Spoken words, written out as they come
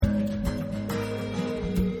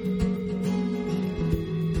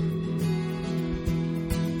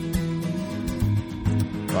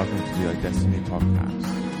welcome to your Destiny podcast.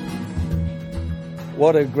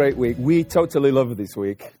 What a great week. We totally love this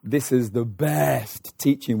week. This is the best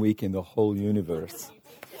teaching week in the whole universe.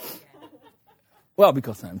 Well,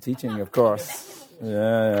 because I'm teaching, of course.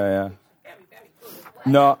 Yeah.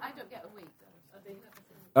 No, I don't get a week,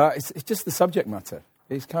 it's just the subject matter.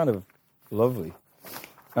 It's kind of lovely.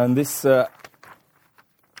 And this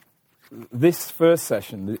first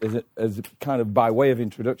session is kind of by way of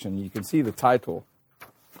introduction. You can see the title.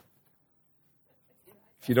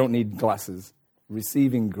 If you don't need glasses,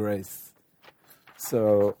 Receiving Grace.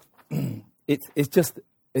 So it's just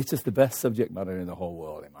the best subject matter in the whole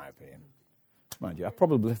world, in my opinion. Mind you, I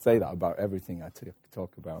probably say that about everything I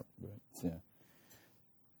talk about. But, yeah.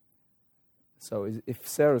 So if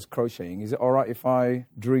Sarah's crocheting, is it all right if I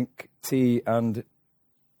drink tea and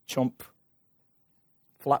chomp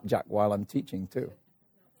flapjack while I'm teaching too?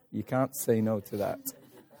 You can't say no to that.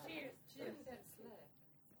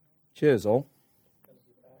 Cheers, all.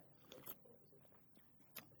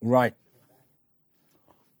 Right.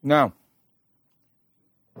 Now,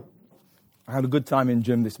 I had a good time in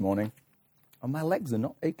gym this morning, and my legs are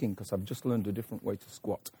not aching because I've just learned a different way to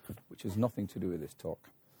squat, which has nothing to do with this talk.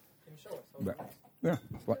 Can you show us? But, yeah,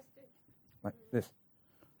 like this.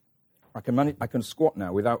 I can squat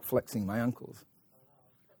now without flexing my ankles,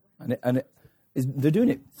 they're doing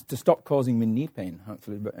it to stop causing me knee pain,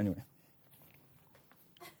 actually. But anyway,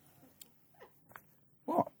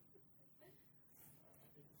 what?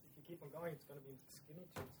 If you keep on going, it's going to be skinny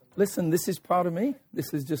jeans. Listen, this is part of me.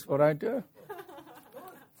 This is just what I do.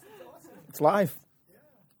 It's life.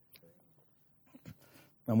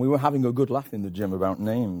 And we were having a good laugh in the gym about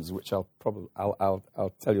names, which I'll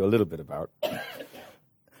tell you a little bit about.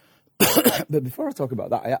 But before I talk about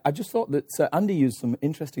that, I just thought that Andy used some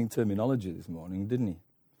interesting terminology this morning, didn't he?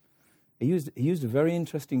 He used a very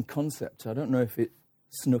interesting concept. I don't know if it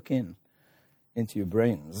snuck into your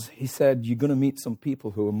brains. He said, you're going to meet some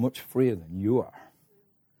people who are much freer than you are.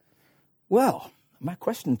 Well, my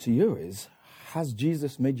question to you is, has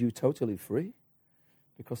Jesus made you totally free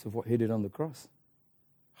because of what he did on the cross?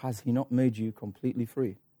 Has he not made you completely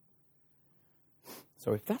free?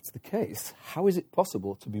 So if that's the case, how is it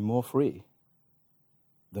possible to be more free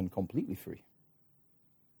than completely free?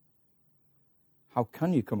 How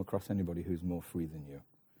can you come across anybody who's more free than you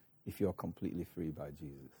if you're completely free by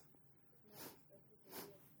Jesus?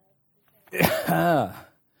 Yeah.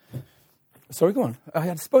 Sorry, go on.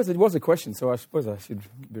 I suppose it was a question, so I suppose I should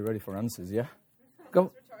be ready for answers, yeah?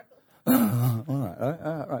 Go. All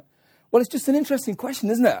right. Well, it's just an interesting question,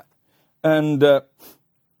 isn't it? And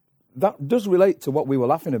that does relate to what we were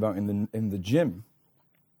laughing about in the gym.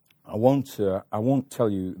 I won't tell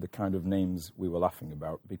you the kind of names we were laughing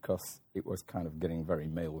about because it was kind of getting very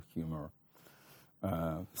male humor.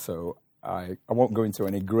 So I won't go into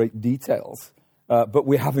any great details. But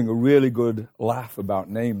we're having a really good laugh about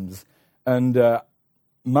names. And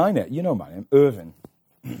my name, Irvin.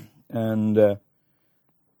 And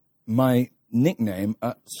my nickname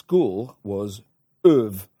at school was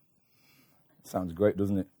Irv. Sounds great,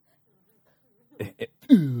 doesn't it?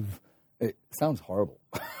 It sounds horrible.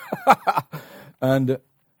 And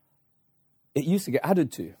it used to get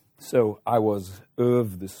added to. So I was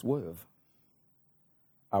Irv the Swerve.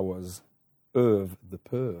 I was Irv the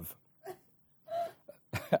Perv.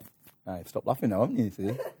 I stopped laughing now, haven't you? See?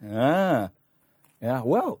 Yeah.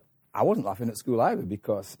 Well, I wasn't laughing at school either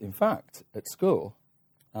because, in fact, at school,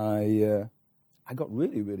 I got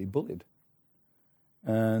really, really bullied.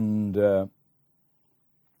 And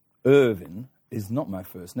Irvin is not my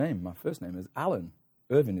first name. My first name is Alan.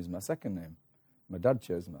 Irvin is my second name. My dad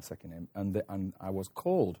chose my second name, and I was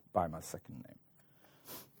called by my second name.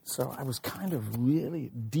 So I was kind of really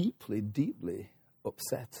deeply, deeply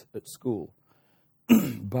upset at school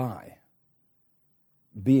by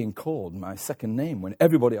being called my second name when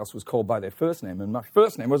everybody else was called by their first name, and my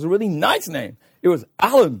first name was a really nice name. It was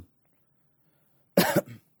Alan.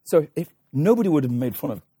 So if nobody would have made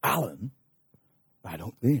fun of Alan, I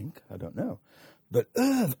don't know. But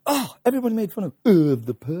Irv, everybody made fun of Irv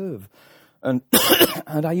the Perv. And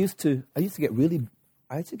and I used to get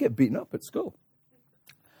beaten up at school.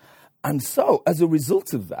 And so as a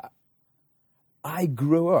result of that, I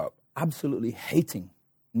grew up absolutely hating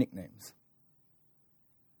nicknames.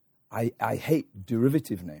 I hate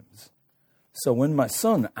derivative names. So when my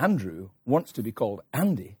son, Andrew, wants to be called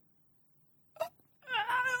Andy,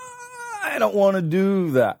 I don't want to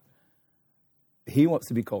do that. He wants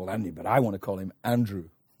to be called Andy, but I want to call him Andrew.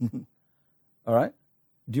 All right?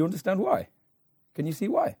 Do you understand why? Can you see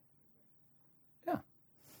why?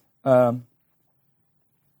 Yeah.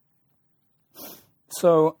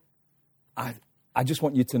 So I just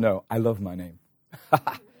want you to know I love my name.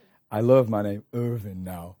 I love my name, Irvin,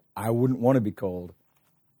 now. I wouldn't want to be called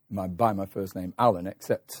by my first name, Alan,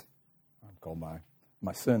 except I'm called my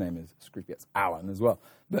surname is Scroopy. It's Alan as well.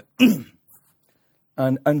 But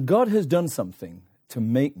and God has done something to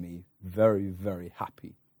make me very, very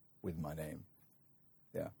happy with my name.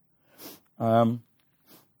 Yeah.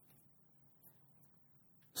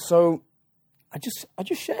 So I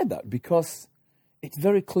just shared that because it's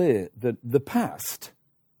very clear that the past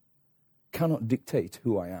cannot dictate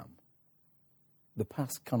who I am. The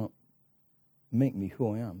past cannot make me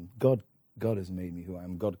who I am. God has made me who I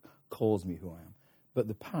am. God calls me who I am. But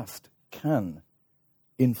the past can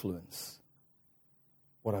influence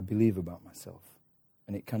what I believe about myself.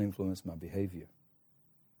 And it can influence my behavior.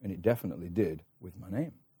 And it definitely did with my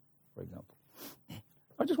name, for example.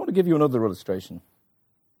 I just want to give you another illustration.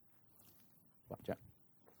 Blackjack.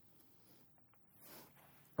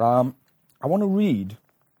 I want to read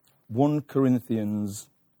 1 Corinthians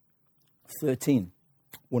 13,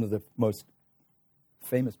 one of the most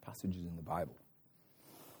famous passages in the Bible.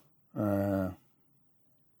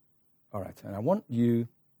 All right, and I want you,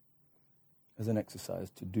 as an exercise,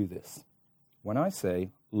 to do this. When I say,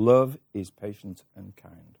 love is patient and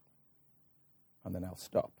kind, and then I'll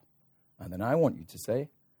stop. And then I want you to say,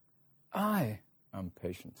 I am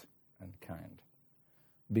patient and kind.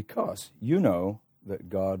 Because you know that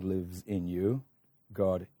God lives in you.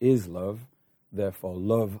 God is love. Therefore,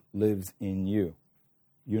 love lives in you.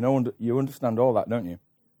 You understand all that, don't you?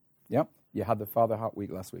 Yeah? You had the Father Heart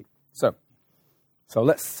Week last week. So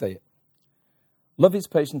let's say it. Love is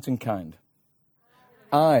patient and kind.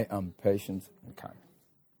 I am patient and kind.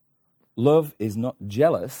 Love is not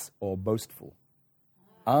jealous or boastful.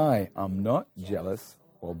 I am not jealous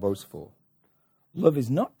or boastful. Love is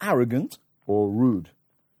not arrogant or rude.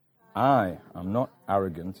 I am not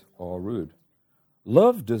arrogant or rude.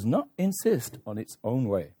 Love does not insist on its own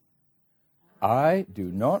way. I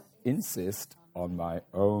do not insist on my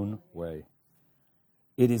own way.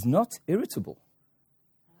 It is not irritable.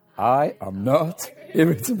 I am not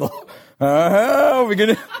irritable. We're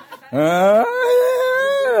going to...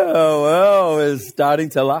 well, we're starting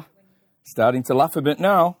to laugh. Starting to laugh a bit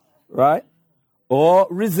now, right? Or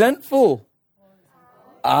resentful.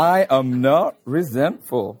 I am not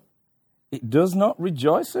resentful. It does not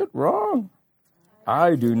rejoice at wrong.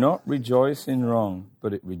 I do not rejoice in wrong,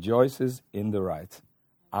 but it rejoices in the right.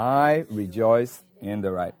 I rejoice in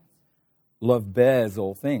the right. Love bears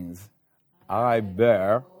all things. I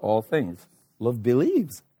bear all things. Love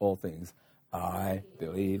believes all things. I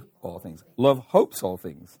believe all things. Love hopes all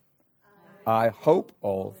things. I hope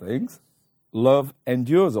all things. Love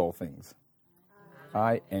endures all things.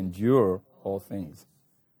 I endure all things.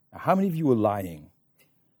 Now, how many of you are lying?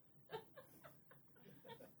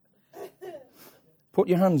 Put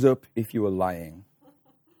your hands up if you are lying.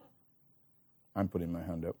 I'm putting my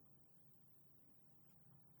hand up.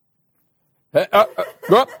 Hey,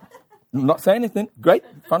 go up. I'm not saying anything. Great.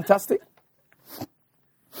 Fantastic.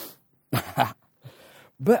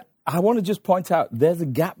 But I want to just point out, there's a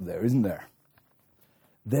gap there, isn't there?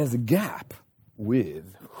 There's a gap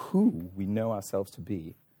with who we know ourselves to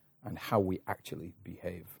be and how we actually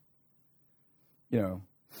behave. You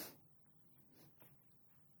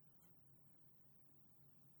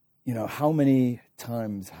know, how many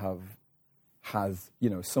times has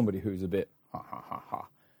somebody who's a bit ha ha ha ha,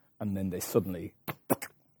 and then they suddenly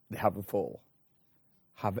they have a fall.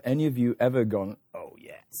 Have any of you ever gone, oh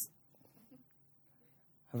yes?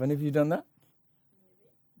 Have any of you done that?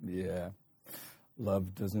 Yeah.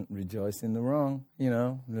 Love doesn't rejoice in the wrong,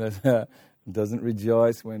 doesn't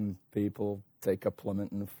rejoice when people take a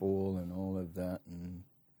plummet and fall and all of that. And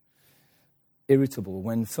irritable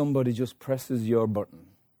when somebody just presses your button.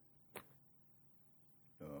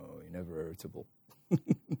 Oh, you're never irritable.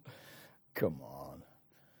 Come on.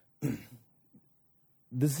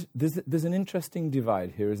 There's an interesting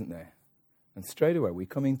divide here, isn't there? And straight away we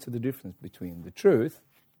come into the difference between the truth,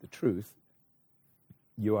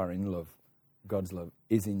 you are in love. God's love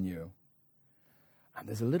is in you. And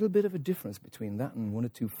there's a little bit of a difference between that and one or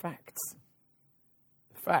two facts.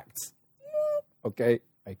 The facts. Okay,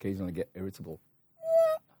 I occasionally get irritable.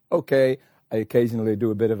 Okay, I occasionally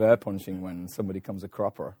do a bit of air punching when somebody comes a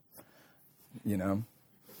cropper.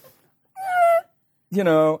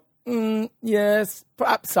 Yes,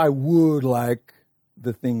 perhaps I would like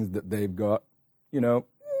the things that they've got.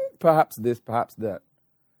 Perhaps this, perhaps that.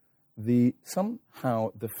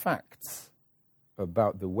 Somehow the facts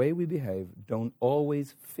about the way we behave don't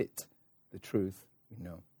always fit the truth we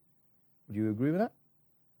know. Would you agree with that?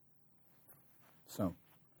 So,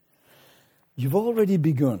 you've already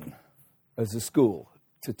begun as a school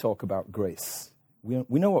to talk about grace.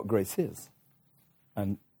 We know what grace is.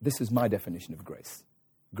 And this is my definition of grace.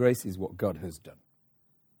 Grace is what God has done.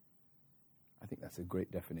 I think that's a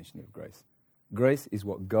great definition of grace. Grace is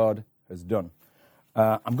what God has done.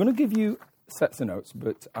 I'm going to give you sets of notes,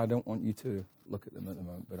 but I don't want you to look at them at the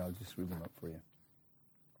moment, but I'll just read them up for you.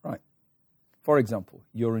 Right. For example,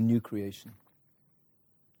 you're a new creation.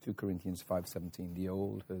 2 Corinthians 5:17. The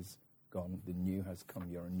old has gone, the new has come.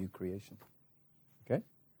 You're a new creation. Okay?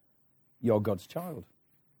 You're God's child.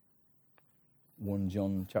 1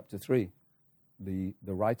 John chapter 3. The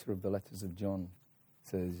writer of the letters of John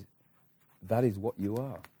says, that is what you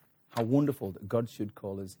are. How wonderful that God should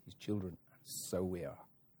call us his children. And so we are.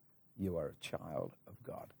 You are a child of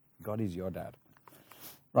God. God is your dad.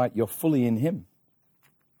 Right, you're fully in him.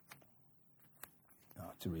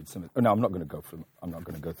 To read some. No, I'm not going to go through them. I'm not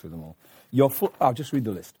going to go through them all. I'll just read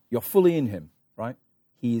the list. You're fully in him, right?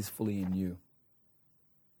 He is fully in you.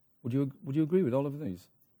 Would you agree with all of these?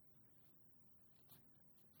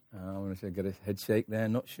 I want to get a head shake there.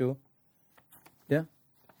 Not sure. Yeah,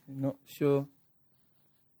 not sure.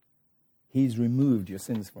 He's removed your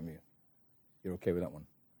sins from you. You're okay with that one?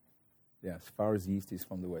 Yeah, as far as the east is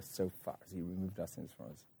from the west, so far as he removed our sins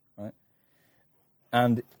from us, right?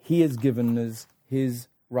 And he has given us his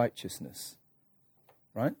righteousness,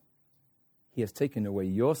 right? He has taken away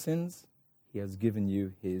your sins. He has given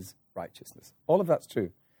you his righteousness. All of that's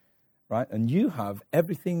true, right? And you have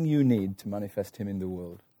everything you need to manifest him in the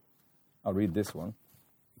world. I'll read this one.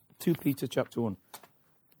 2 Peter chapter 1.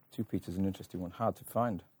 2 Peter's an interesting one, hard to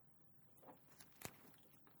find.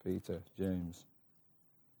 Peter, James.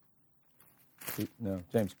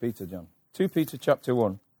 James, Peter, John. 2 Peter chapter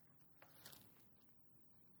 1.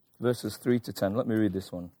 Verses 3 to 10. Let me read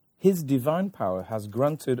this one. His divine power has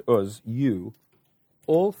granted us, you,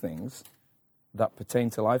 all things that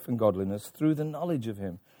pertain to life and godliness through the knowledge of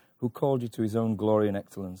him who called you to his own glory and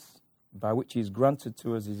excellence, by which he has granted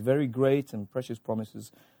to us his very great and precious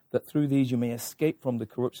promises, that through these you may escape from the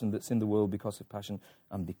corruption that's in the world because of passion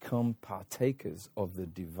and become partakers of the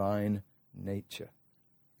divine nature.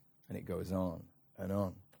 And it goes on and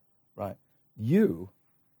on, right? You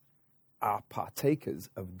are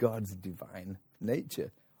partakers of God's divine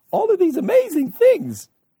nature. All of these amazing things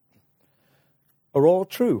are all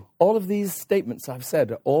true. All of these statements I've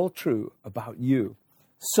said are all true about you.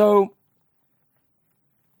 So,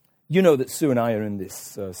 you know that Sue and I are in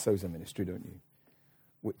this Sozo ministry, don't you?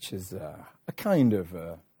 Which is a kind of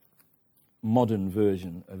a modern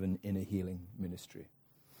version of an inner healing ministry.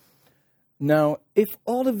 Now, if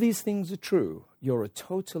all of these things are true, you're a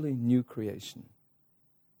totally new creation.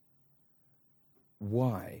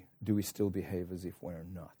 Why do we still behave as if we're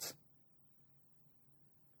not?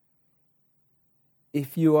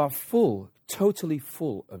 If you are totally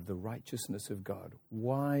full of the righteousness of God,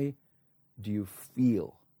 why do you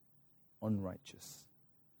feel unrighteous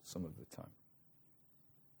some of the time?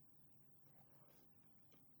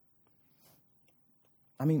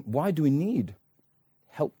 I mean, why do we need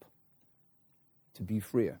help to be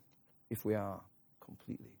freer if we are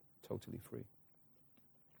completely, totally free?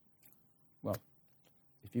 Well,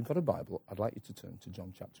 if you've got a Bible, I'd like you to turn to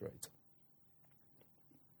John chapter 8.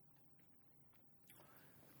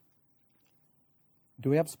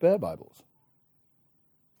 Do we have spare Bibles?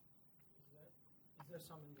 Is there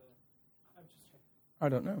some in the... I'm just checking. I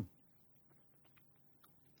don't know.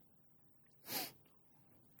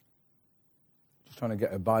 Just trying to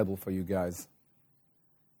get a Bible for you guys.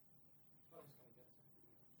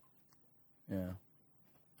 Yeah.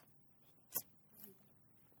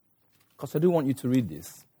 Because I do want you to read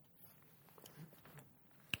this.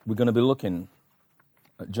 We're going to be looking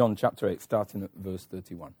at John chapter 8, starting at verse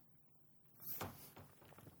 31.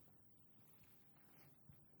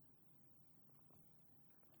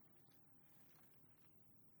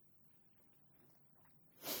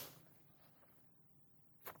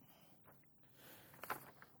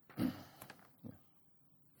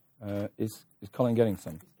 Is Colin getting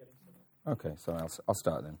some? Okay, so I'll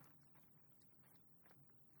start then.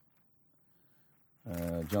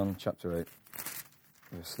 John chapter 8,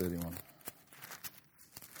 verse 31.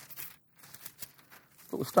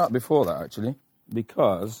 But we'll start before that, actually,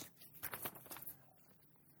 because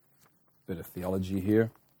a bit of theology here.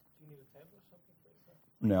 Do you need a tablet or something for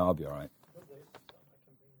that? No, I'll be all right.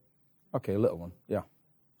 Okay, a little one. Yeah,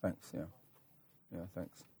 thanks, yeah. Yeah,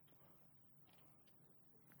 thanks.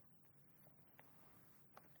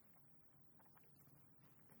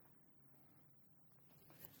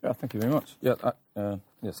 Yeah, thank you very much. Yeah,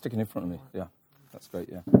 stick it in front of me. Yeah, that's great,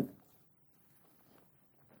 yeah.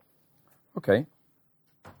 Okay.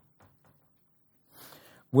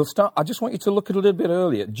 we'll start. I just want you to look at a little bit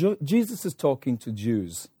earlier. Jesus is talking to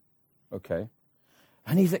Jews, okay?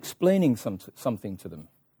 And he's explaining something to them.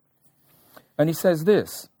 And he says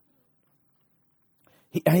this.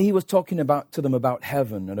 He was talking to them about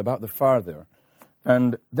heaven and about the Father.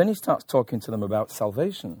 And then he starts talking to them about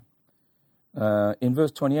salvation. In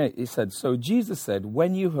verse 28, he said, "So Jesus said,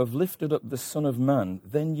 when you have lifted up the Son of Man,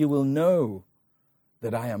 then you will know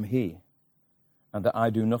that I am he, and that I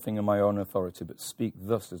do nothing in my own authority, but speak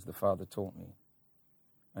thus as the Father taught me.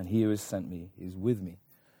 And he who has sent me is with me."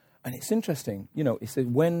 And it's interesting, he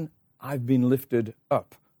said, when I've been lifted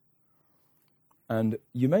up. And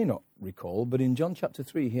you may not recall, but in John chapter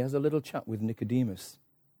 3, he has a little chat with Nicodemus,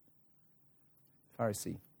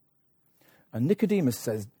 Pharisee. And Nicodemus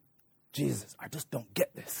says, "Jesus, I just don't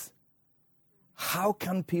get this. How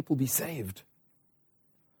can people be saved?"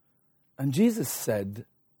 And Jesus said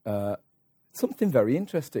something very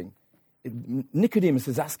interesting. Nicodemus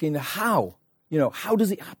is asking how. How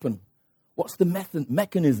does it happen? What's the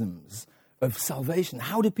mechanisms of salvation?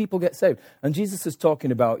 How do people get saved? And Jesus is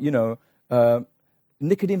talking about,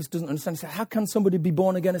 Nicodemus doesn't understand. He said, how can somebody be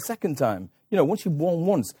born again a second time? Once you're born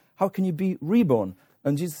once, how can you be reborn?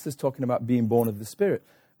 And Jesus is talking about being born of the Spirit.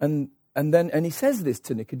 And he says this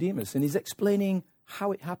to Nicodemus, and he's explaining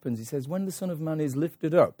how it happens. He says, when the Son of Man is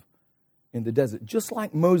lifted up in the desert, just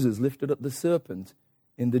like Moses lifted up the serpent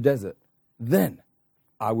in the desert, then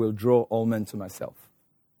I will draw all men to myself.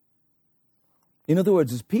 In other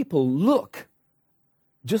words, as people look,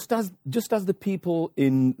 just as the people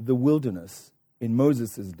in the wilderness in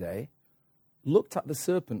Moses' day looked at the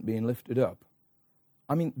serpent being lifted up.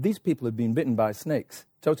 I mean, these people had been bitten by snakes,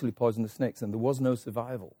 totally poisonous snakes, and there was no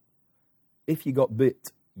survival. If you got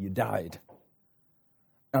bit, you died.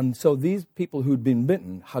 And so these people who'd been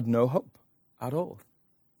bitten had no hope at all.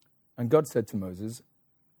 And God said to Moses,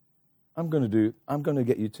 I'm going to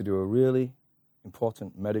get you to do a really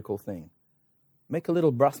important medical thing. Make a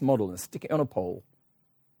little brass model and stick it on a pole.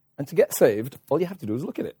 And to get saved, all you have to do is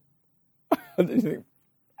look at it. And then you think,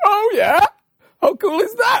 oh yeah? How cool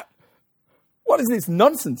is that? What is this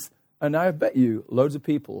nonsense? And I bet you loads of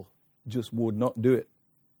people just would not do it.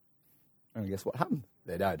 And guess what happened?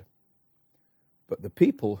 They died. But the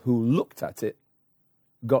people who looked at it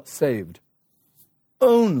got saved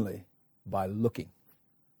only by looking.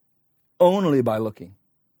 Only by looking.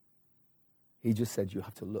 He just said you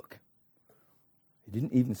have to look. He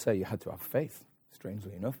didn't even say you had to have faith,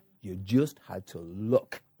 strangely enough. You just had to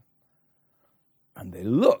look. And they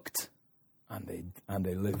looked, and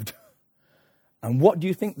they lived. And what do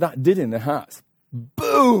you think that did in their hearts?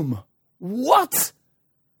 Boom! What?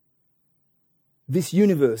 This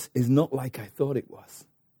universe is not like I thought it was.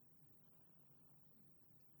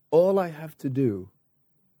 All I have to do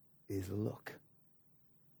is look.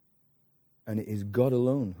 And it is God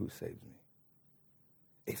alone who saves me.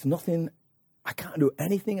 It's nothing, I can't do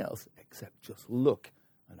anything else except just look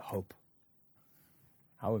and hope.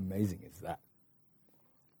 How amazing is that?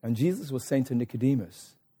 And Jesus was saying to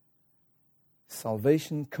Nicodemus,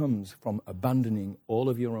 salvation comes from abandoning all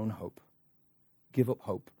of your own hope. Give up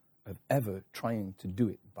hope of ever trying to do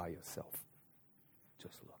it by yourself.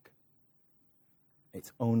 Just look.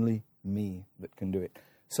 It's only me that can do it.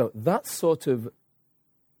 So that sort of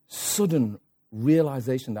sudden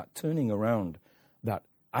realization, that turning around, that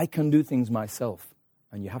I can do things myself,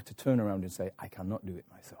 and you have to turn around and say, I cannot do it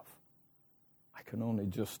myself. I can only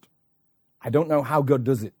just, I don't know how God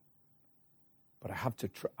does it, but I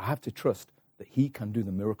have to trust that He can do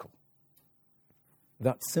the miracle.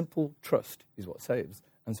 That simple trust is what saves.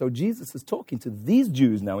 And so Jesus is talking to these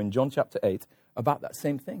Jews now in John chapter 8 about that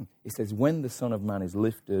same thing. He says, when the Son of Man is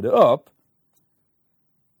lifted up,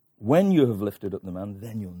 when you have lifted up the man,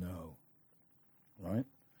 then you'll know. Right?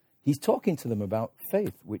 He's talking to them about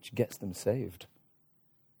faith, which gets them saved.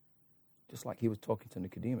 Just like he was talking to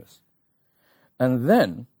Nicodemus. And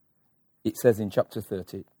then, it says in chapter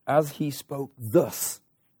 30, as he spoke thus,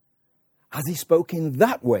 as he spoke in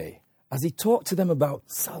that way, as he talked to them about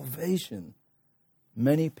salvation,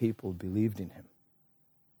 many people believed in him.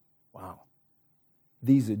 Wow.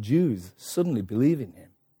 These are Jews suddenly believe in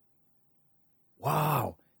him.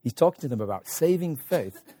 Wow. He's talking to them about saving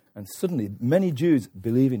faith, and suddenly many Jews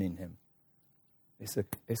believing in him.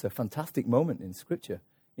 It's a fantastic moment in Scripture.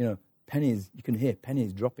 You know, pennies, you can hear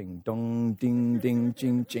pennies dropping. Dong, ding, ding,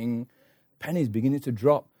 ching, ching. Pennies beginning to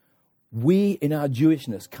drop. We, in our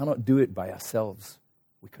Jewishness, cannot do it by ourselves.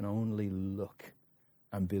 We can only look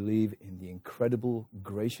and believe in the incredible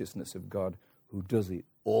graciousness of God who does it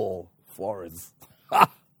all for us.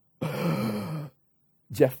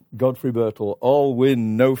 Jeff Godfrey Birtle, all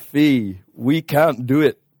win, no fee. We can't do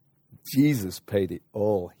it. Jesus paid it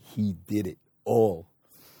all. He did it all.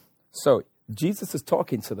 So Jesus is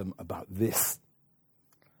talking to them about this.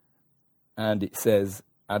 And it says,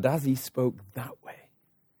 and as he spoke that way,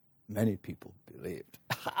 many people believed.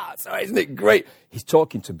 So isn't it great? He's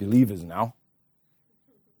talking to believers now.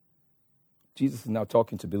 Jesus is now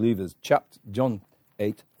talking to believers. John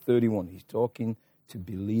 8:31. He's talking to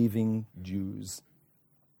believing Jews.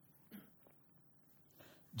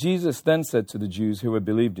 Jesus then said to the Jews who had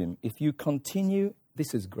believed him, if you continue,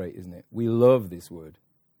 this is great, isn't it? We love this word.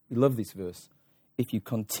 We love this verse. If you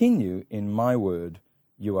continue in my word,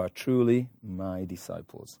 you are truly my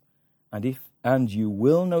disciples. And you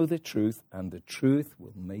will know the truth, and the truth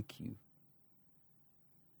will make you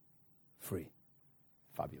free.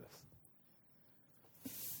 Fabulous.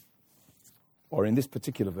 Or in this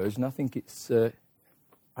particular version, I think it's,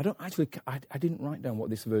 I didn't write down what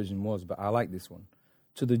this version was, but I like this one.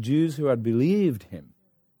 To the Jews who had believed him,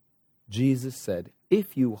 Jesus said,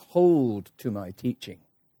 if you hold to my teaching,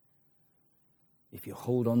 if you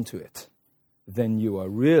hold on to it, then you are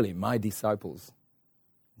really my disciples.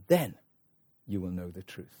 Then you will know the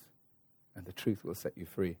truth, and the truth will set you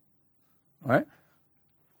free. All right?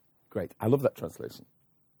 Great. I love that translation.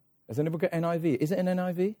 Has anybody got NIV? Is it an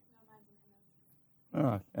NIV?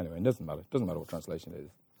 Anyway, it doesn't matter. It doesn't matter what translation it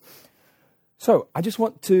is. So, I just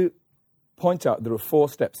want to point out there are 4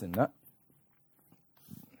 steps in that.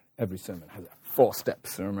 Every sermon has a 4-step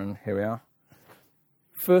sermon. Here we are.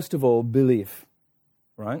 First of all, belief,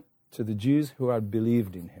 right? To the Jews who had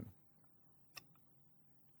believed in him.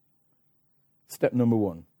 Step number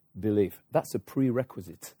 1, belief. That's a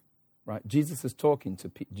prerequisite, right? Jesus is talking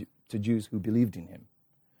to Jews who believed in him.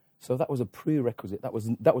 So that was a prerequisite. That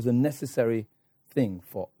was a necessary thing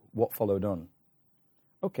for what followed on.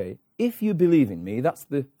 Okay, if you believe in me, that's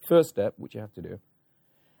the first step, which you have to do.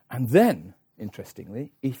 And then,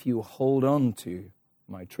 interestingly, if you hold on to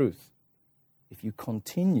my truth, if you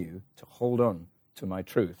continue to hold on to my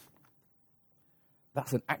truth,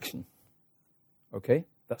 that's an action. Okay?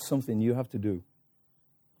 That's something you have to do.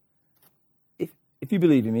 If you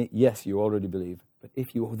believe in me, yes, you already believe. But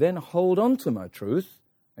if you then hold on to my truth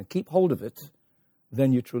and keep hold of it,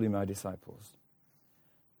 then you're truly my disciples.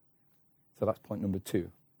 So that's point number 2.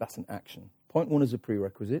 That's an action. Point 1 is a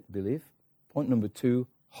prerequisite, belief. Point number 2,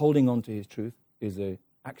 holding on to his truth, is an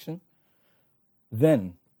action.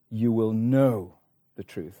 Then you will know the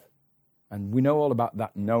truth. And we know all about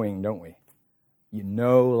that knowing, don't we? You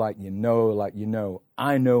know like you know like you know.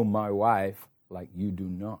 I know my wife like you do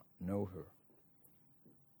not know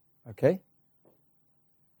her. Okay?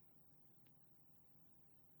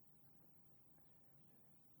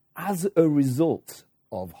 As a result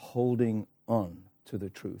of holding on to the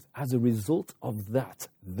truth, as a result of that,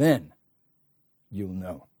 then you'll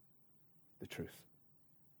know the truth.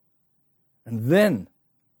 And then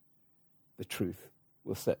the truth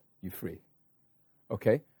will set you free.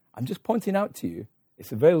 Okay? I'm just pointing out to you,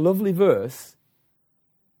 it's a very lovely verse,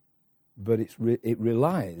 but it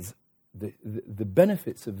relies, the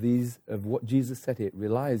benefits of what Jesus said here, it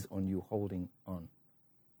relies on you holding on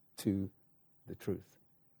to the truth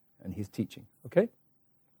and his teaching. Okay?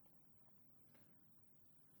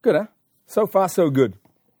 Good, huh? So far, so good.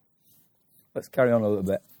 Let's carry on a little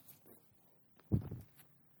bit.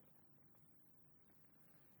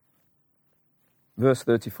 Verse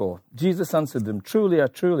 34. Jesus answered them, truly,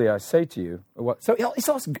 I say to you. What? So it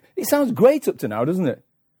sounds great up to now, doesn't it?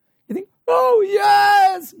 You think, oh,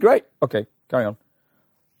 yes, great. Okay, carry on.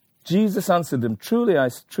 Jesus answered them, truly,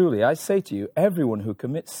 I say to you, everyone who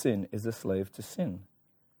commits sin is a slave to sin.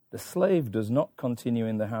 The slave does not continue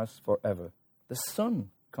in the house forever. The Son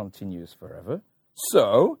continues forever.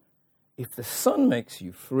 So, if the Son makes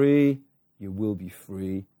you free, you will be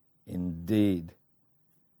free indeed.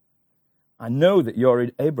 I know that you're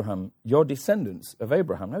Abraham, you're descendants of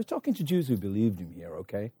Abraham. I was talking to Jews who believed him here,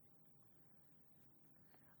 okay?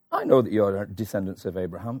 I know that you're descendants of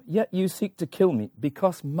Abraham, yet you seek to kill me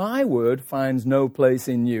because my word finds no place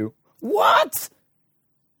in you. What?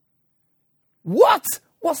 What?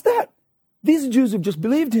 What's that? These Jews have just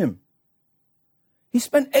believed him. He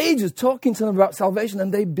spent ages talking to them about salvation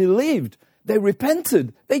and they believed. They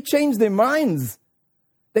repented. They changed their minds.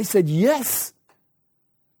 They said yes.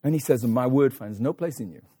 And he says, and my word finds no place in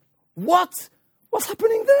you. What? What's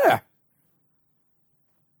happening there?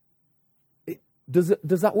 Does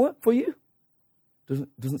that work for you?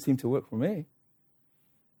 Doesn't seem to work for me.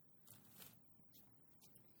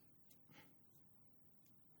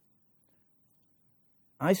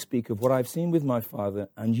 I speak of what I've seen with my father,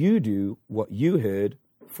 and you do what you heard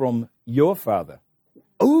from your father.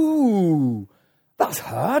 Ooh, that's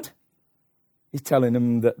hard. He's telling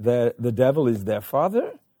them that the devil is their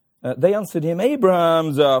father. They answered him,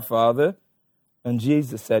 Abraham's our father. And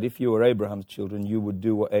Jesus said, if you were Abraham's children, you would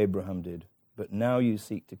do what Abraham did. But now you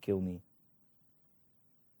seek to kill me.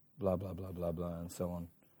 Blah, blah, blah, blah, blah, and so on.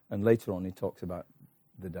 And later on, he talks about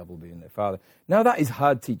the devil being their father. Now, that is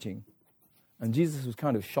hard teaching. And Jesus was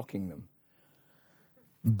kind of shocking them.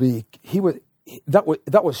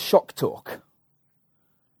 That was shock talk.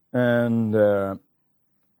 And I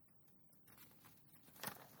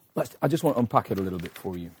just want to unpack it a little bit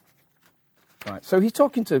for you. Right. So he's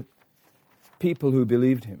talking to people who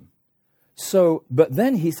believed him. But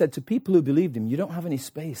then he said to people who believed him, you don't have any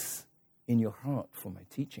space in your heart for my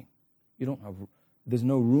teaching. There's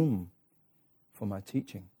no room for my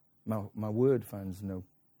teaching. My word finds no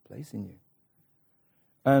place in you.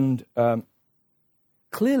 And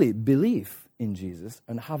clearly, belief in Jesus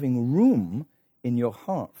and having room in your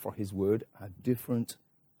heart for his word are different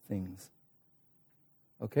things.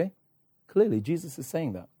 Okay? Clearly, Jesus is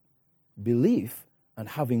saying that. Belief and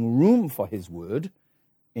having room for his word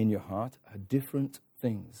in your heart are different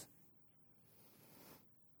things.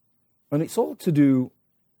 And it's all to do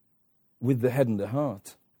with the head and the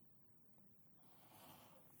heart.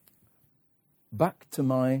 Back to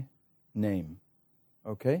my name.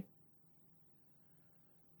 Okay?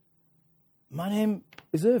 My name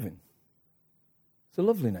is Irvin. It's a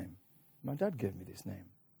lovely name. My dad gave me this name.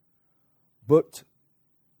 But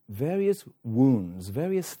various wounds,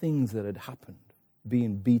 various things that had happened,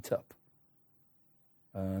 being beat up.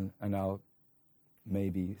 And I'll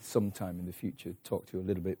maybe sometime in the future talk to you a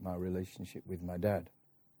little bit my relationship with my dad,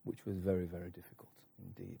 which was very, very difficult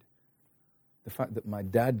indeed. The fact that my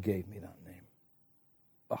dad gave me that name,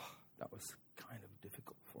 that was kind of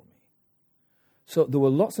difficult for me. So there were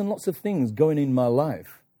lots and lots of things going in my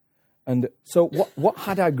life. And so what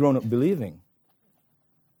had I grown up believing?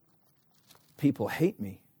 People hate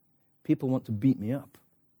me. People want to beat me up.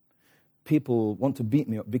 People want to beat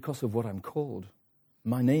me up because of what I'm called.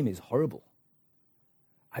 My name is horrible.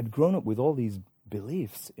 I'd grown up with all these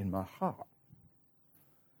beliefs in my heart.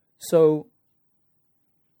 So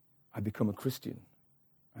I become a Christian,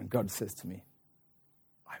 and God says to me,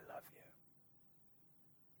 I love you.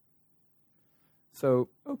 So,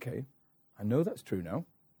 okay, I know that's true now,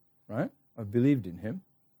 right? I've believed in him.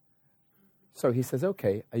 So he says,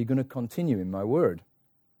 okay, are you going to continue in my word?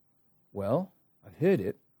 Well, I've heard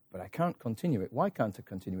it, but I can't continue it. Why can't I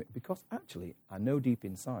continue it? Because actually, I know deep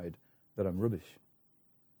inside that I'm rubbish.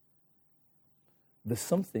 There's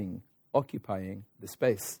something occupying the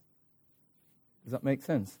space. Does that make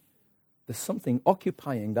sense? There's something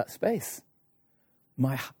occupying that space.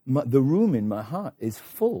 The room in my heart is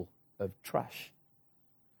full of trash.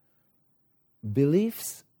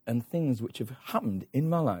 Beliefs and things which have happened in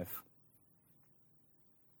my life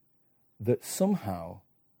that somehow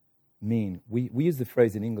mean, we use the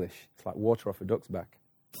phrase in English, it's like water off a duck's back.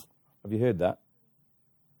 Have you heard that?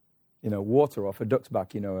 Water off a duck's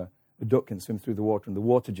back, a duck can swim through the water and the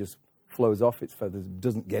water just flows off its feathers,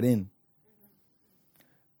 doesn't get in.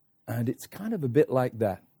 And it's kind of a bit like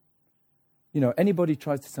that. Anybody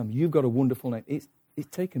tries to tell me, you've got a wonderful name. It's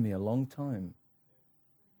taken me a long time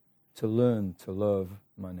to learn to love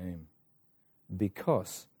my name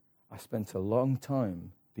because I spent a long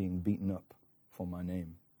time being beaten up for my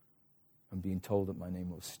name and being told that my name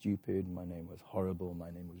was stupid, my name was horrible, my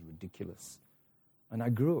name was ridiculous. And I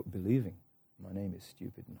grew up believing my name is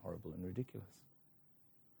stupid and horrible and ridiculous.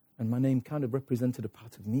 And my name kind of represented a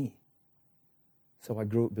part of me. So I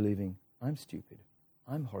grew up believing I'm stupid,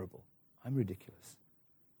 I'm horrible, I'm ridiculous.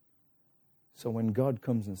 So when God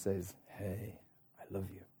comes and says, hey, I love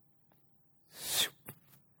you,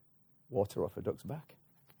 water off a duck's back.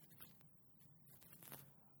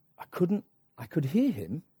 I could hear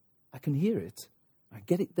him, I can hear it, I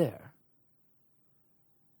get it there.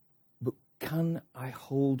 But can I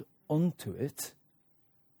hold on to it?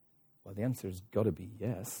 Well, the answer has got to be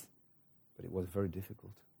yes, but it was very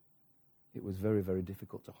difficult. It was very, very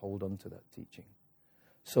difficult to hold on to that teaching.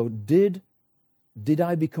 So did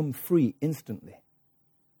I become free instantly?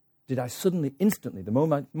 Did I suddenly, instantly, the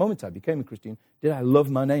moment I became a Christian, did I love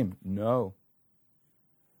my name? No.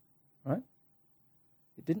 Right?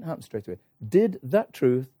 It didn't happen straight away. Did that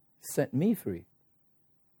truth set me free?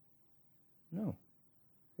 No.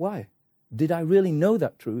 Why? Did I really know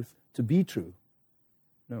that truth to be true?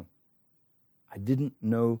 No. I didn't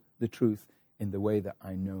know the truth in the way that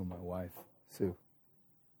I know my wife, Sue.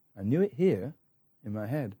 I knew it here in my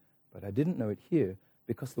head, but I didn't know it here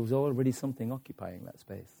because there was already something occupying that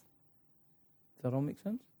space. Does that all make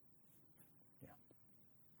sense? Yeah.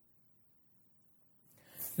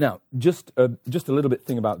 Now, just a little bit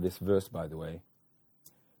thing about this verse, by the way.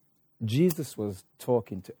 Jesus was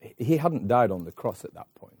talking to, he hadn't died on the cross at that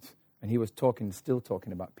point, and he was still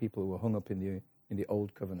talking about people who were hung up in the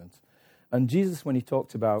old covenant. And Jesus, when he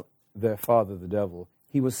talked about their father, the devil,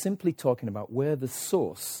 he was simply talking about where the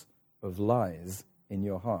source of lies in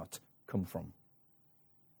your heart come from.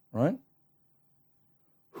 Right?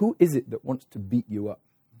 Who is it that wants to beat you up?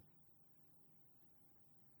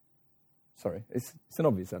 Sorry, it's an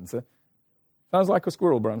obvious answer. Sounds like a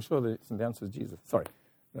squirrel, but I'm sure the answer is Jesus. Sorry.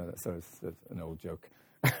 No, that's an old joke.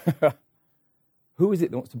 Who is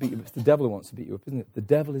it that wants to beat you up? It's the devil who wants to beat you up, isn't it? The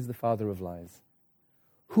devil is the father of lies.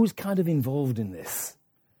 Who's kind of involved in this?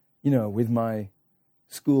 You know, with my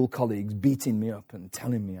school colleagues beating me up and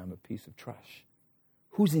telling me I'm a piece of trash.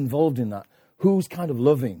 Who's involved in that? Who's kind of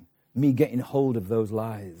loving me getting hold of those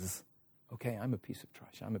lies? Okay, I'm a piece of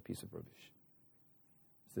trash. I'm a piece of rubbish.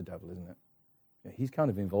 It's the devil, isn't it? Yeah, he's kind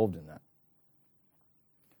of involved in that.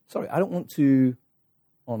 Sorry, I don't want to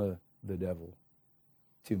honor the devil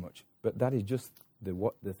too much, but that is just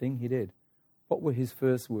the thing he did. What were his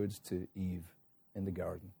first words to Eve in the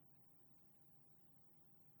garden?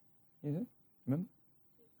 You know, remember?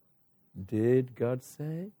 Did God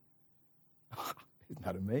say? Isn't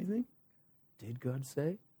that amazing? Did God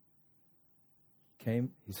say?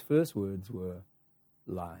 His first words were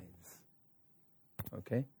lies.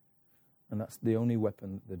 Okay? And that's the only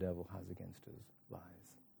weapon the devil has against us, lies.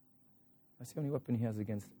 That's the only weapon he has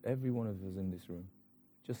against every one of us in this room.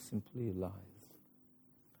 Just simply lies.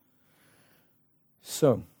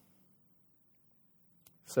 So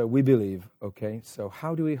we believe, okay, so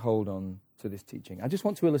how do we hold on to this teaching? I just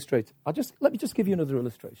want to illustrate. Let me just give you another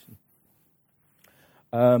illustration.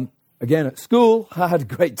 Again, at school, I had a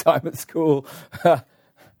great time at school.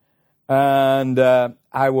 And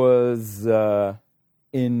I was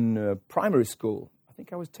in primary school. I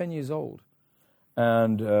think I was 10 years old.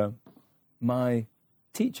 And my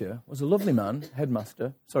teacher was a lovely man, my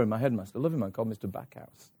headmaster, a lovely man called Mr.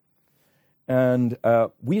 Backhouse. And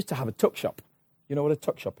we used to have a tuck shop. You know what a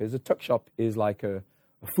tuck shop is? A tuck shop is like a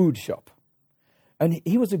food shop. And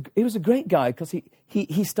he was a great guy because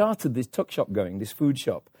he started this tuck shop going, this food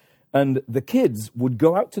shop. And the kids would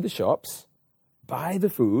go out to the shops, buy the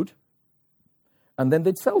food, and then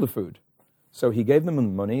they'd sell the food. So he gave them the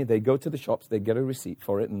money, they'd go to the shops, they'd get a receipt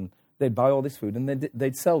for it, and they'd buy all this food, and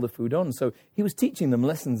they'd sell the food on. So he was teaching them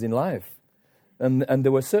lessons in life. And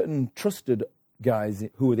there were certain trusted guys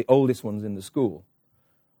who were the oldest ones in the school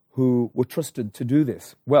who were trusted to do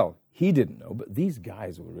this. Well, he didn't know, but these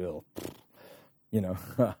guys were real, you know.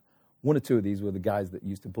 One or two of these were the guys that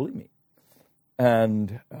used to bully me.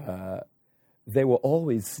 And they were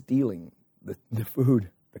always stealing the food,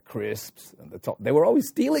 the crisps and the top. They were always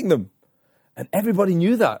stealing them. And everybody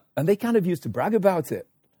knew that. And they kind of used to brag about it.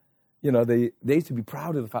 You know, they used to be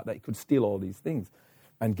proud of the fact that they could steal all these things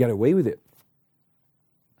and get away with it.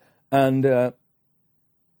 And I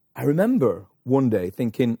remember one day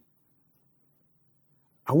thinking,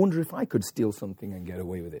 I wonder if I could steal something and get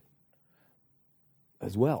away with it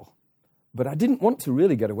as well. But I didn't want to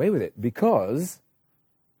really get away with it because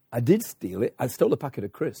I did steal it. I stole a packet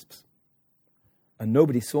of crisps and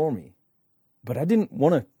nobody saw me. But I didn't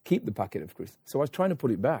want to keep the packet of crisps. So I was trying to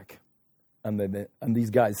put it back. And these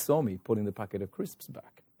guys saw me putting the packet of crisps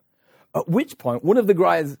back. At which point, one of the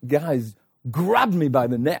guys grabbed me by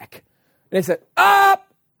the neck. And they said,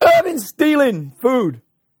 Irvin's stealing food.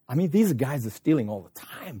 I mean, these guys are stealing all the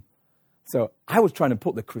time. So I was trying to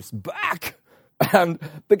put the crisps back. And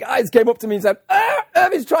the guys came up to me and said,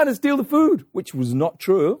 Irvin's trying to steal the food, which was not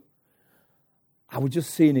true. I was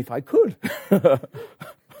just seeing if I could.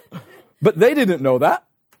 But they didn't know that.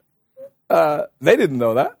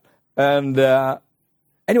 And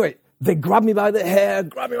anyway, they grabbed me by the hair,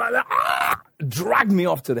 dragged me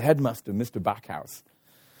off to the headmaster, Mr. Backhouse,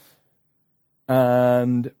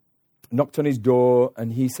 and knocked on his door,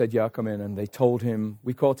 and he said, yeah, come in. And they told him,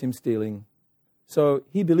 we caught him stealing. So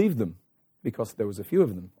he believed them because there was a few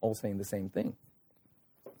of them all saying the same thing.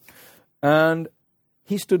 And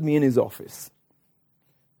he stood me in his office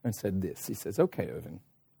and said this. He says, okay, Irvin.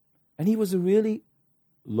 And he was a really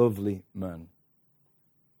lovely man.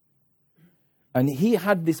 And he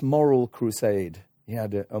had this moral crusade.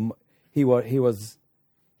 He was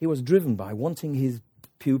driven by wanting his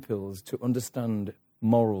pupils to understand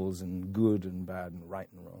morals and good and bad and right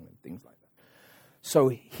and wrong and things like that. So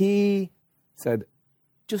he said,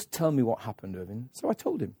 just tell me what happened, Irvin. So I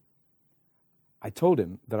told him. I told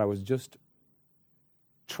him that I was just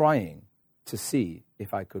trying to see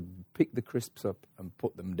if I could pick the crisps up and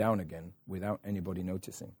put them down again without anybody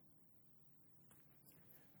noticing.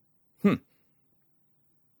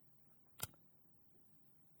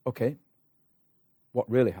 Okay, what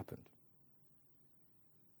really happened?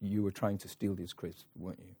 You were trying to steal these crisps,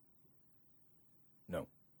 weren't you? No.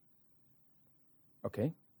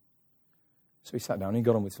 Okay. So he sat down and he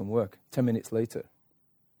got on with some work. 10 minutes later,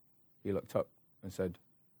 he looked up and said,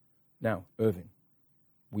 now, Irvin,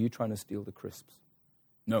 were you trying to steal the crisps?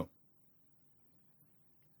 No.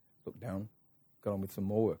 Looked down, got on with some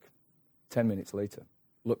more work. 10 minutes later,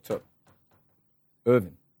 looked up.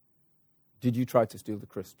 Irvin, did you try to steal the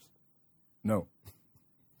crisps? No.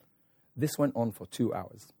 This went on for 2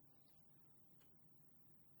 hours.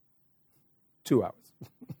 2 hours.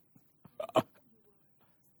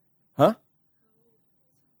 Huh?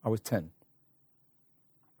 I was 10.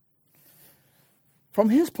 From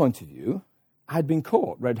his point of view, I had been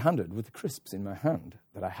caught red-handed with the crisps in my hand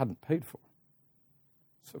that I hadn't paid for.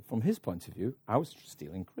 So from his point of view, I was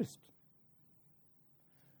stealing crisps.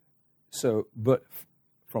 So, but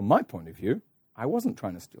from my point of view, I wasn't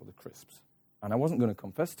trying to steal the crisps. And I wasn't going to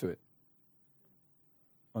confess to it.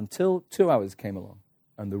 Until 2 hours came along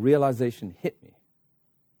and the realization hit me.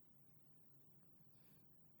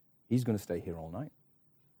 He's going to stay here all night.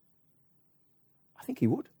 I think he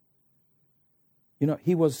would. You know,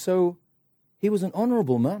 he was an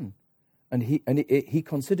honorable man. And he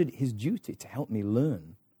considered it his duty to help me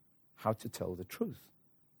learn how to tell the truth.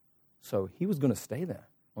 So he was going to stay there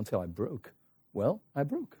until I broke. Well, I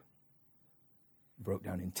broke. Broke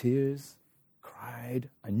down in tears, cried.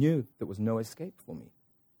 I knew there was no escape for me.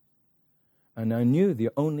 And I knew the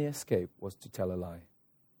only escape was to tell a lie.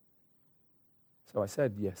 So I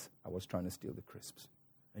said, yes, I was trying to steal the crisps.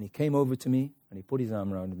 And he came over to me, and he put his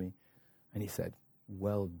arm around me, and he said,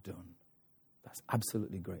 well done. That's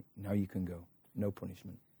absolutely great. Now you can go. No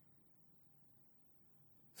punishment.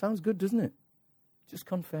 Sounds good, doesn't it? Just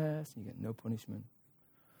confess, and you get no punishment.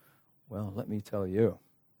 Well, let me tell you,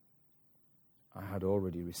 I had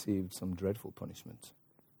already received some dreadful punishment.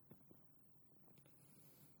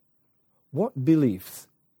 What beliefs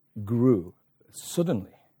grew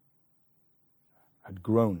suddenly, had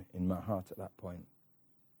grown in my heart at that point?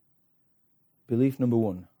 Belief number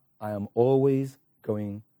 1, I am always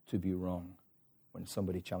going to be wrong when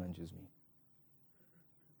somebody challenges me.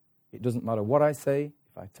 It doesn't matter what I say,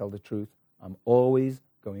 if I tell the truth, I'm always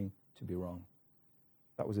going to be wrong.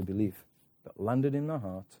 That was a belief that landed in my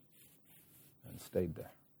heart and stayed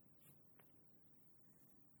there.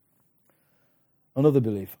 Another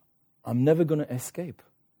belief, I'm never going to escape.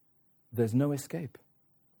 There's no escape.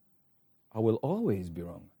 I will always be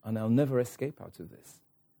wrong, and I'll never escape out of this.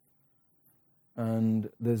 And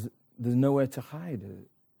there's nowhere to hide.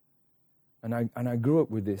 And I grew up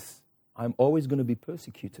with this, I'm always going to be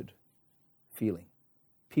persecuted feeling.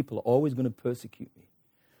 People are always going to persecute me.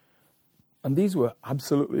 And these were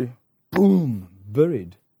absolutely, boom,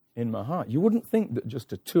 buried in my heart. You wouldn't think that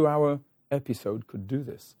just a 2-hour episode could do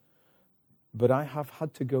this. But I have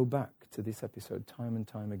had to go back to this episode time and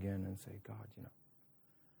time again and say, God, you know,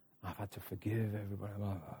 I've had to forgive everybody.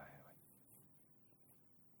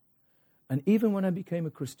 And even when I became a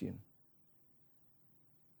Christian,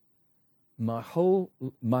 my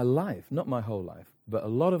life, not my whole life, but a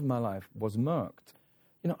lot of my life was marked.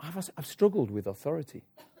 You know, I've struggled with authority.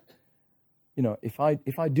 You know, if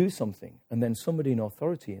I do something and then somebody in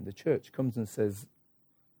authority in the church comes and says,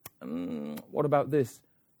 what about this?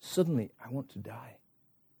 Suddenly, I want to die.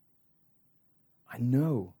 I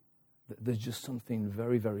know that there's just something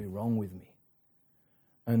very, very wrong with me.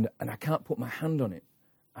 And I can't put my hand on it.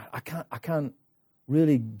 I can't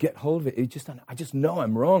really get hold of it. I just know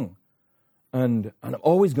I'm wrong. And I'm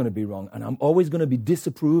always going to be wrong. And I'm always going to be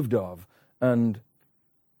disapproved of. And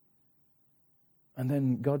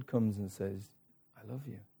then God comes and says, I love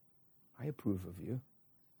you. I approve of you.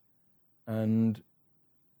 And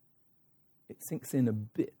it sinks in a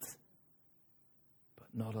bit, but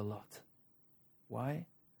not a lot. Why?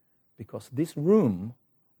 Because this room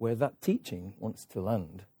where that teaching wants to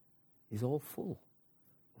land is all full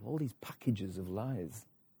of all these packages of lies.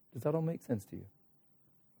 Does that all make sense to you?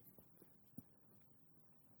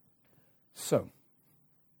 So,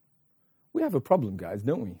 we have a problem, guys,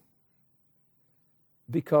 don't we?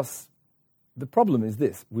 Because the problem is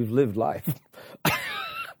this, we've lived life.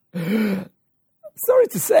 Sorry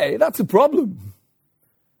to say, that's a problem.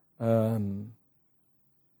 And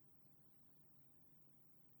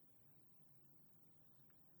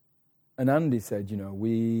Andy said,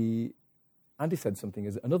 Andy said something,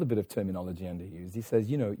 as another bit of terminology Andy used. He says,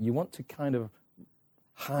 you want to kind of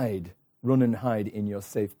run and hide in your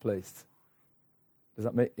safe place. Does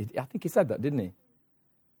that make, I think he said that, didn't he?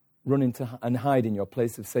 Run into and hide in your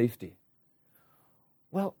place of safety.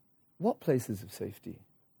 Well, what places of safety?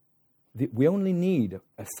 We only need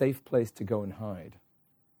a safe place to go and hide,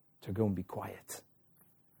 to go and be quiet,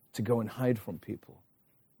 to go and hide from people.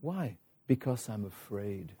 Why? Because I'm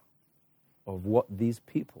afraid of what these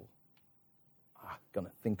people are going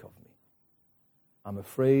to think of me. I'm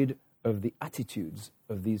afraid of the attitudes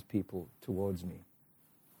of these people towards me.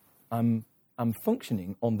 I'm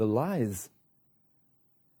functioning on the lies.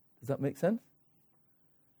 Does that make sense?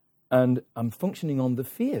 And I'm functioning on the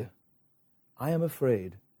fear. I am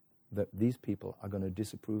afraid that these people are going to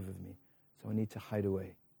disapprove of me, so I need to hide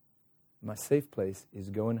away. My safe place is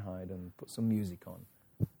go and hide and put some music on,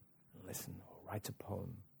 and listen, or write a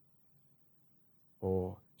poem,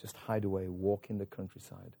 or just hide away, walk in the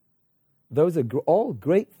countryside. Those are all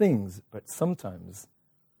great things, but sometimes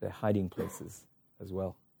they're hiding places as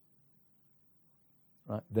well.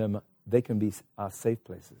 Right? They can be our safe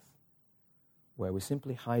places, where we're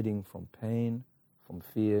simply hiding from pain, from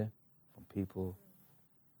fear, from people.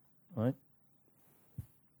 Right?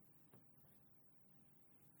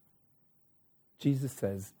 Jesus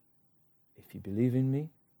says, if you believe in me,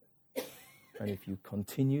 and if you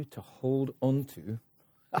continue to hold on to,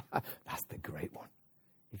 that's the great one.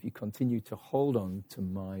 If you continue to hold on to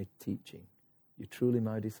my teaching, you're truly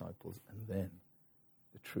my disciples, and then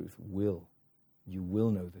the truth you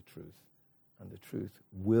will know the truth, and the truth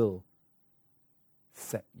will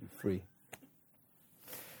set you free.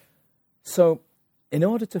 So, in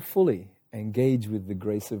order to fully engage with the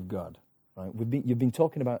grace of God, right? You've been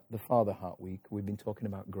talking about the Father Heart Week. We've been talking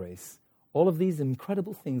about grace. All of these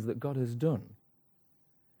incredible things that God has done.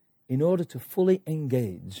 In order to fully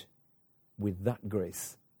engage with that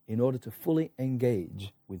grace, in order to fully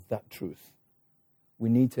engage with that truth, we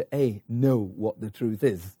need to, know what the truth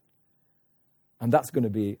is. And that's going to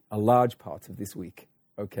be a large part of this week,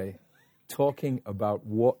 okay? Talking about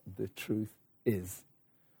what the truth is.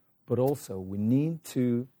 But also, we need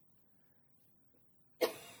to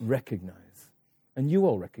recognize, and you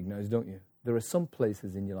all recognize, don't you? There are some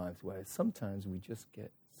places in your lives where sometimes we just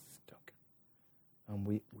get stuck. And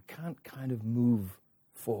we can't kind of move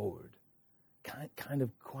forward. Can't kind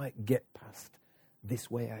of quite get past this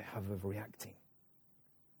way I have of reacting.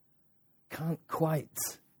 Can't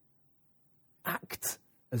quite act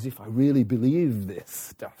as if I really believe this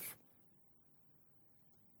stuff.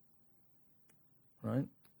 Right?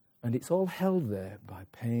 And it's all held there by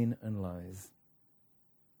pain and lies.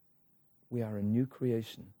 We are a new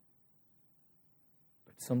creation.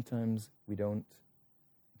 But sometimes we don't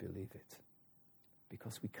believe it.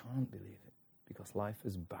 Because we can't believe it. Because life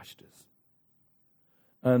has bashed us.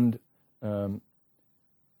 And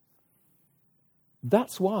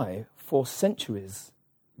that's why, for centuries,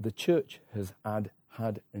 the church has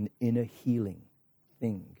had an inner healing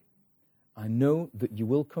thing. I know that you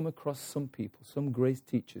will come across some people, some grace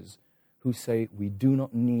teachers, who say we do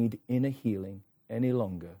not need inner healing any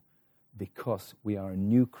longer because we are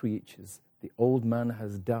new creatures. The old man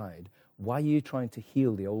has died. Why are you trying to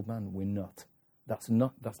heal the old man? We're not. That's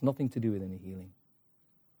nothing to do with any healing.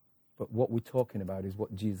 But what we're talking about is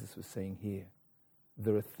what Jesus was saying here.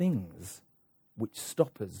 There are things which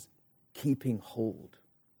stop us keeping hold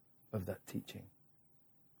of that teaching.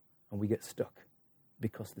 And we get stuck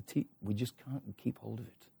because we just can't keep hold of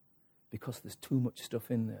it. Because there's too much stuff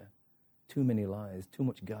in there. Too many lies, too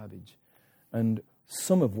much garbage. And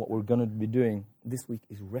some of what we're going to be doing this week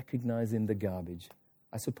is recognizing the garbage.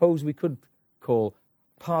 I suppose we could call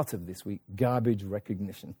part of this week garbage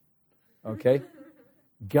recognition. Okay?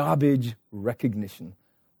 Garbage recognition.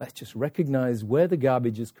 Let's just recognize where the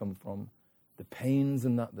garbage has come from, the pains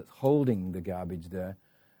and that's holding the garbage there.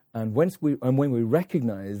 And when we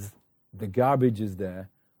recognize the garbage is there,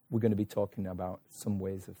 we're going to be talking about some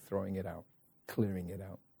ways of throwing it out, clearing it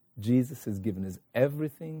out. Jesus has given us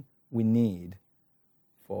everything we need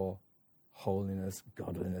for holiness,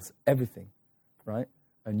 godliness, everything, right?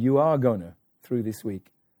 And you are going to, through this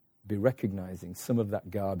week, be recognizing some of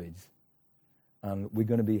that garbage. And we're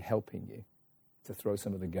going to be helping you to throw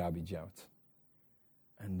some of the garbage out.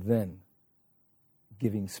 And then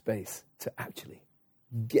giving space to actually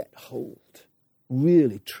get hold,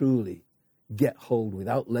 really, truly get hold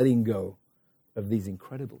without letting go of these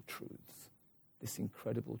incredible truths, this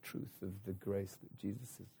incredible truth of the grace that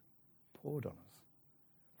Jesus has poured on us.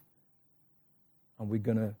 And we're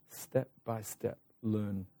going to, step by step,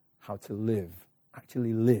 learn how to live,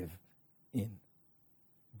 actually live in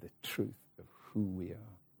the truth of who we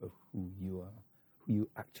are, of who you are, who you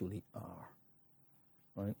actually are,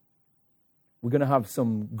 right? We're going to have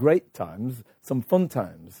some great times, some fun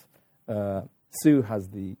times. Sue has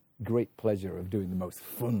the great pleasure of doing the most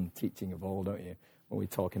fun teaching of all, don't you? When we're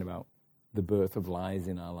talking about the birth of lies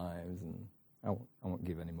in our lives. And I won't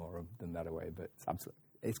give any more than the way, but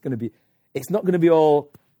it's not going to be all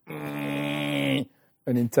and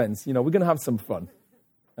intense. You know, we're going to have some fun.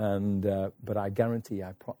 And but I guarantee,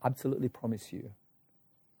 absolutely promise you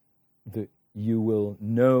that you will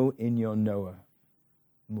know in your knower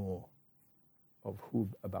more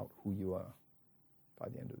about who you are by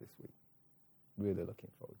the end of this week. Really looking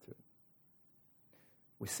forward to it.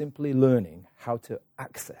 We're simply learning how to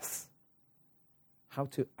access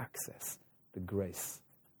the grace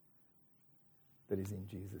that is in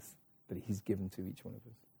Jesus, that he's given to each one of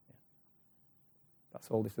us. Yeah. That's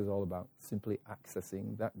all this is all about, simply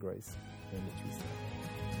accessing that grace in which we stand.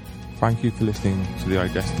 Thank you for listening to the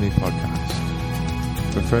iDestiny podcast.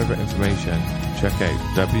 For further information, check out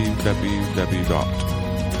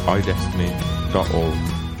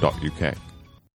www.idestiny.org.uk.